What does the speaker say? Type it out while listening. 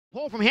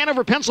Pull from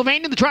Hanover,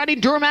 Pennsylvania, the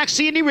Trident Duramax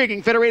C&D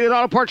Rigging Federated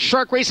Auto Parts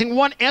Shark Racing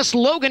 1S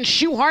Logan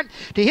Schuhart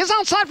to his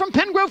outside from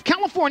Pengrove,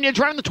 California,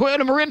 driving the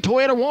Toyota Marin,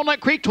 Toyota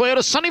Walnut Creek, Toyota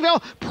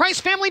Sunnyvale, Price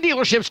Family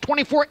Dealerships,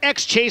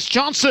 24X Chase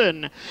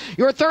Johnson.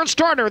 Your third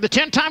starter, the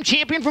 10-time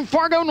champion from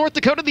Fargo, North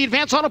Dakota, the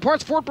Advanced Auto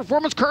Parts Ford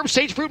Performance Curb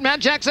Sage Fruit Mad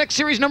Jacks X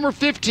Series number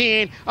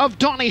 15 of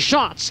Donnie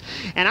Schatz.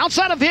 And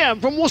outside of him,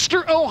 from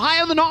Worcester,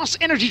 Ohio, the NOS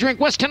Energy Drink,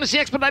 West Tennessee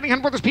Expediting,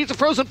 Hunt Brothers Pizza,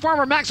 Frozen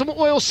Farmer, Maximal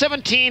Oil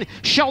 17,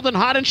 Sheldon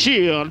Hot and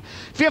Shield.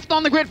 Fifth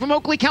on the grid from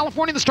Oakley,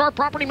 California, the Star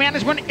Property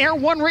Management, Air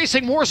One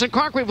Racing, Morrison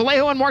Concrete,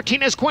 Vallejo and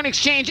Martinez Coin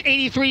Exchange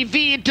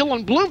 83V,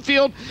 Dylan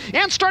Bloomfield.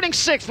 And starting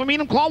sixth from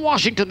Enumclaw,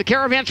 Washington, the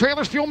Caravan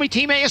Trailers, Fuel Me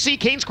Team ASE,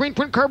 Kane Screen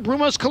Print Curb,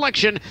 Brumos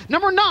Collection,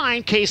 number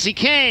 9, Casey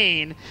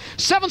Kane.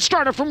 Seventh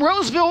starter from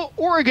Roseville,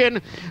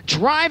 Oregon,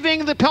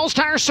 driving the Pels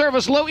Tire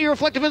Service, Low E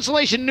Reflective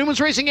Insulation,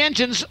 Newman's Racing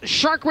Engines,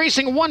 Shark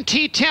Racing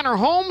 1T, Tanner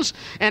Holmes.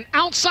 And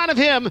outside of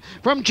him,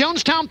 from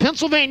Jonestown,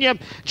 Pennsylvania,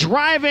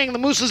 driving the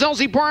Moose's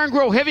LZ Bar and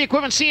Grill, Heavy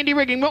Equipment, C&D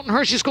Rigging, Milton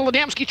Hershey,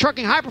 Skoladamski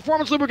Trucking, High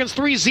Performance Lubricants,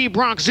 3Z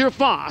Bronx,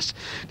 Zierfoss.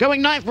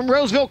 Going ninth from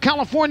Roseville,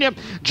 California,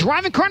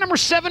 driving car number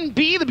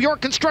 7B, the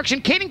Bjork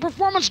Construction, Kading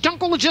Performance,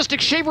 Dunkel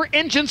Logistics, Shaver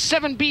Engine,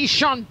 7B,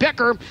 Sean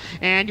Becker.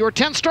 And your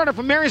 10th starter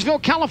from Marysville,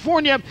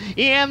 California,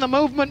 in the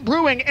Movement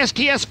Brewing,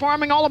 STS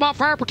Farming, All About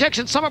Fire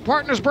Protection, Summit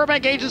Partners,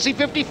 Burbank Agency,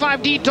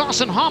 55D,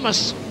 Dawson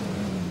Thomas.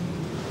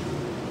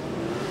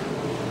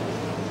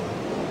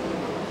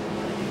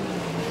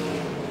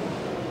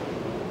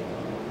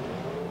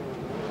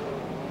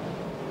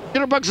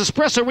 Jitterbugs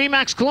Espresso,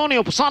 Remax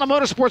Colonial, Posada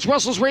Motorsports,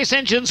 Russell's Race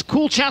Engines,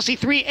 Cool Chassis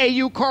 3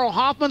 AU, Carl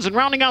Hoffman's, and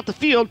rounding out the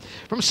field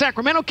from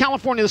Sacramento,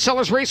 California, the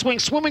Sellers Race Wing,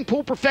 Swimming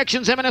Pool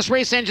Perfections, M&S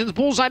Race Engines,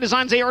 Bullseye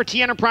Designs, ART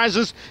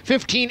Enterprises,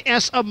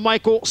 15S of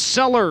Michael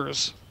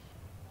Sellers.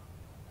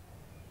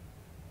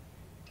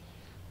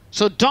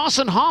 So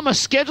Dawson Thomas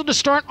scheduled to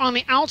start on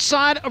the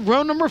outside of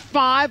row number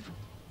 5.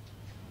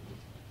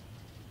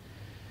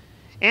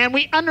 And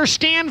we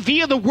understand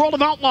via the World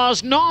of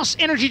Outlaws NOS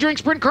Energy Drink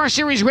Sprint Car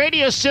Series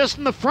radio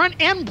system, the front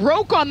end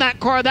broke on that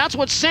car. That's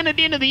what sent it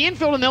into the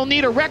infield, and they'll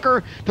need a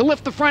wrecker to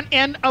lift the front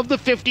end of the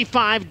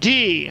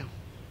 55D.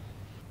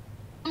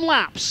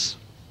 Laps.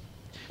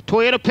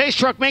 Toyota Pace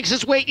Truck makes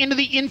its way into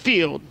the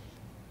infield.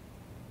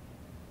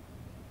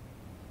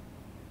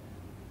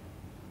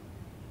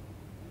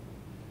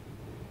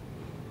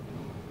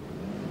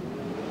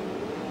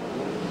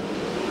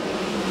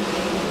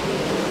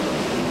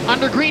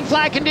 Under green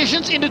flag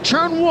conditions into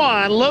turn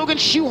 1. Logan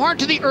Schuhart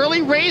to the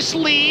early race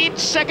lead.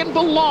 Second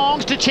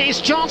belongs to Chase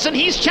Johnson.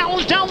 He's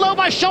challenged down low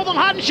by Sheldon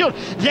Hodenshield.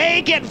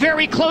 They get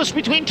very close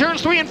between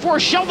turns 3 and 4.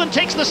 Sheldon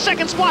takes the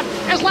second spot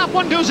as lap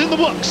 1 goes in the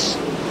books.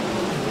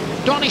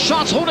 Donnie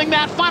Schatz holding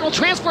that final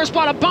transfer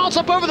spot. A bounce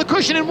up over the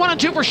cushion in 1 and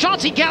 2 for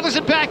Schatz. He gathers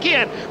it back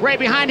in. Right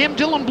behind him,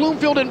 Dylan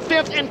Bloomfield in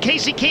 5th and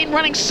Casey Kane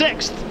running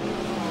 6th.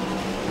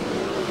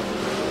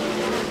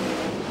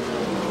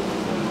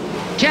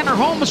 Tanner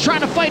Holmes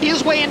trying to fight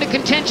his way into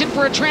contention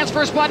for a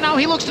transfer spot. Now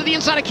he looks to the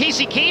inside of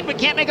Casey Kane, but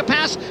can't make a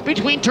pass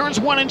between turns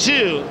 1 and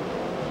 2.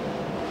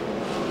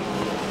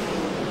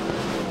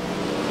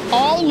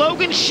 All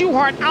Logan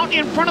Schuhart out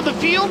in front of the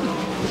field.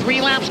 3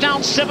 laps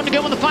down, 7 to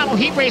go in the final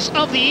heat race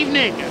of the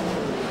evening.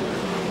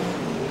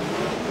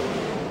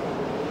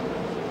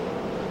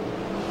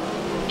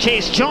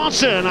 Chase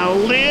Johnson, a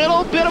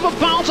little bit of a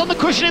bounce on the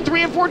cushion in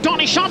 3 and 4.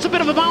 Donnie Schatz, a bit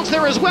of a bounce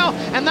there as well,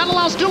 and that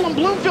allows Dylan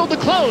Bloomfield to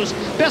close.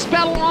 Best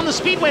battle on the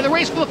speedway, the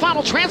race for the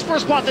final transfer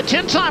spot. The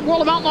 10-time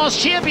World of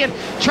Outlaws champion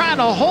trying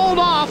to hold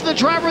off the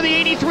driver of the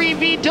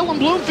 83V, Dylan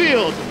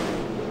Bloomfield.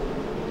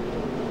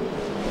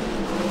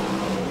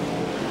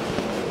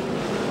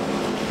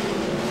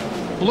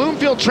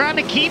 Bloomfield trying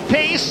to keep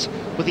pace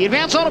with the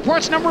Advanced Auto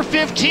Parts number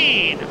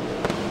 15.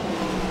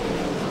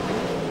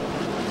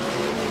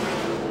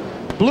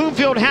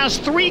 Bloomfield has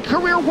 3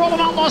 career World of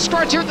Outlaws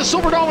starts here at the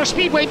Silver Dollar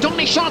Speedway.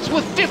 Donnie Schatz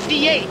with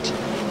 58.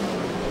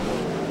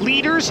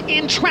 Leaders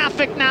in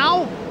traffic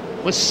now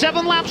with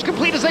 7 laps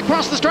complete as they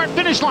cross the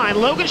start-finish line.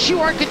 Logan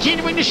Schuhart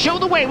continuing to show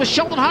the way with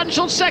Sheldon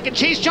Hodenshield second.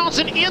 Chase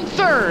Johnson in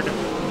third.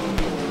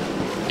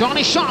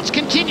 Donnie Schatz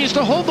continues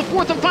to hold the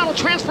 4th and final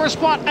transfer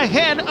spot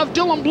ahead of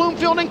Dylan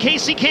Bloomfield and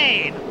Casey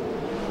Kane.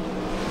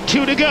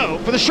 2 to go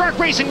for the Shark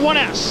Racing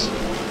 1S.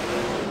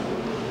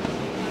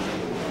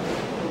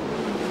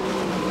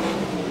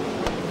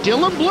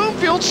 Dylan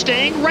Bloomfield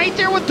staying right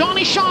there with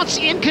Donnie Schatz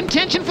in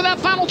contention for that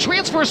final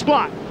transfer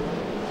spot.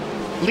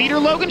 Leader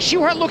Logan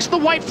Schuhart looks at the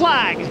white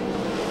flag.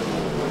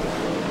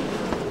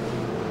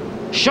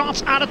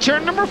 Schatz out of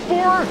turn number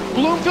 4.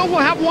 Bloomfield will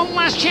have one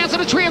last chance at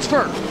a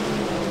transfer.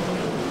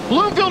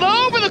 Bloomfield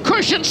over the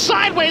cushion,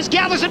 sideways,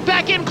 gathers it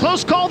back in.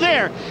 Close call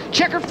there.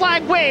 Checkered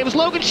flag waves.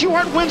 Logan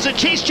Schuhart wins it.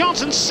 Chase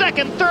Johnson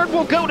second. Third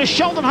will go to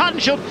Sheldon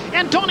Hodenshield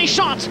and Donnie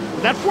Schatz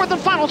for that 4th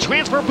and final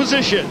transfer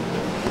position.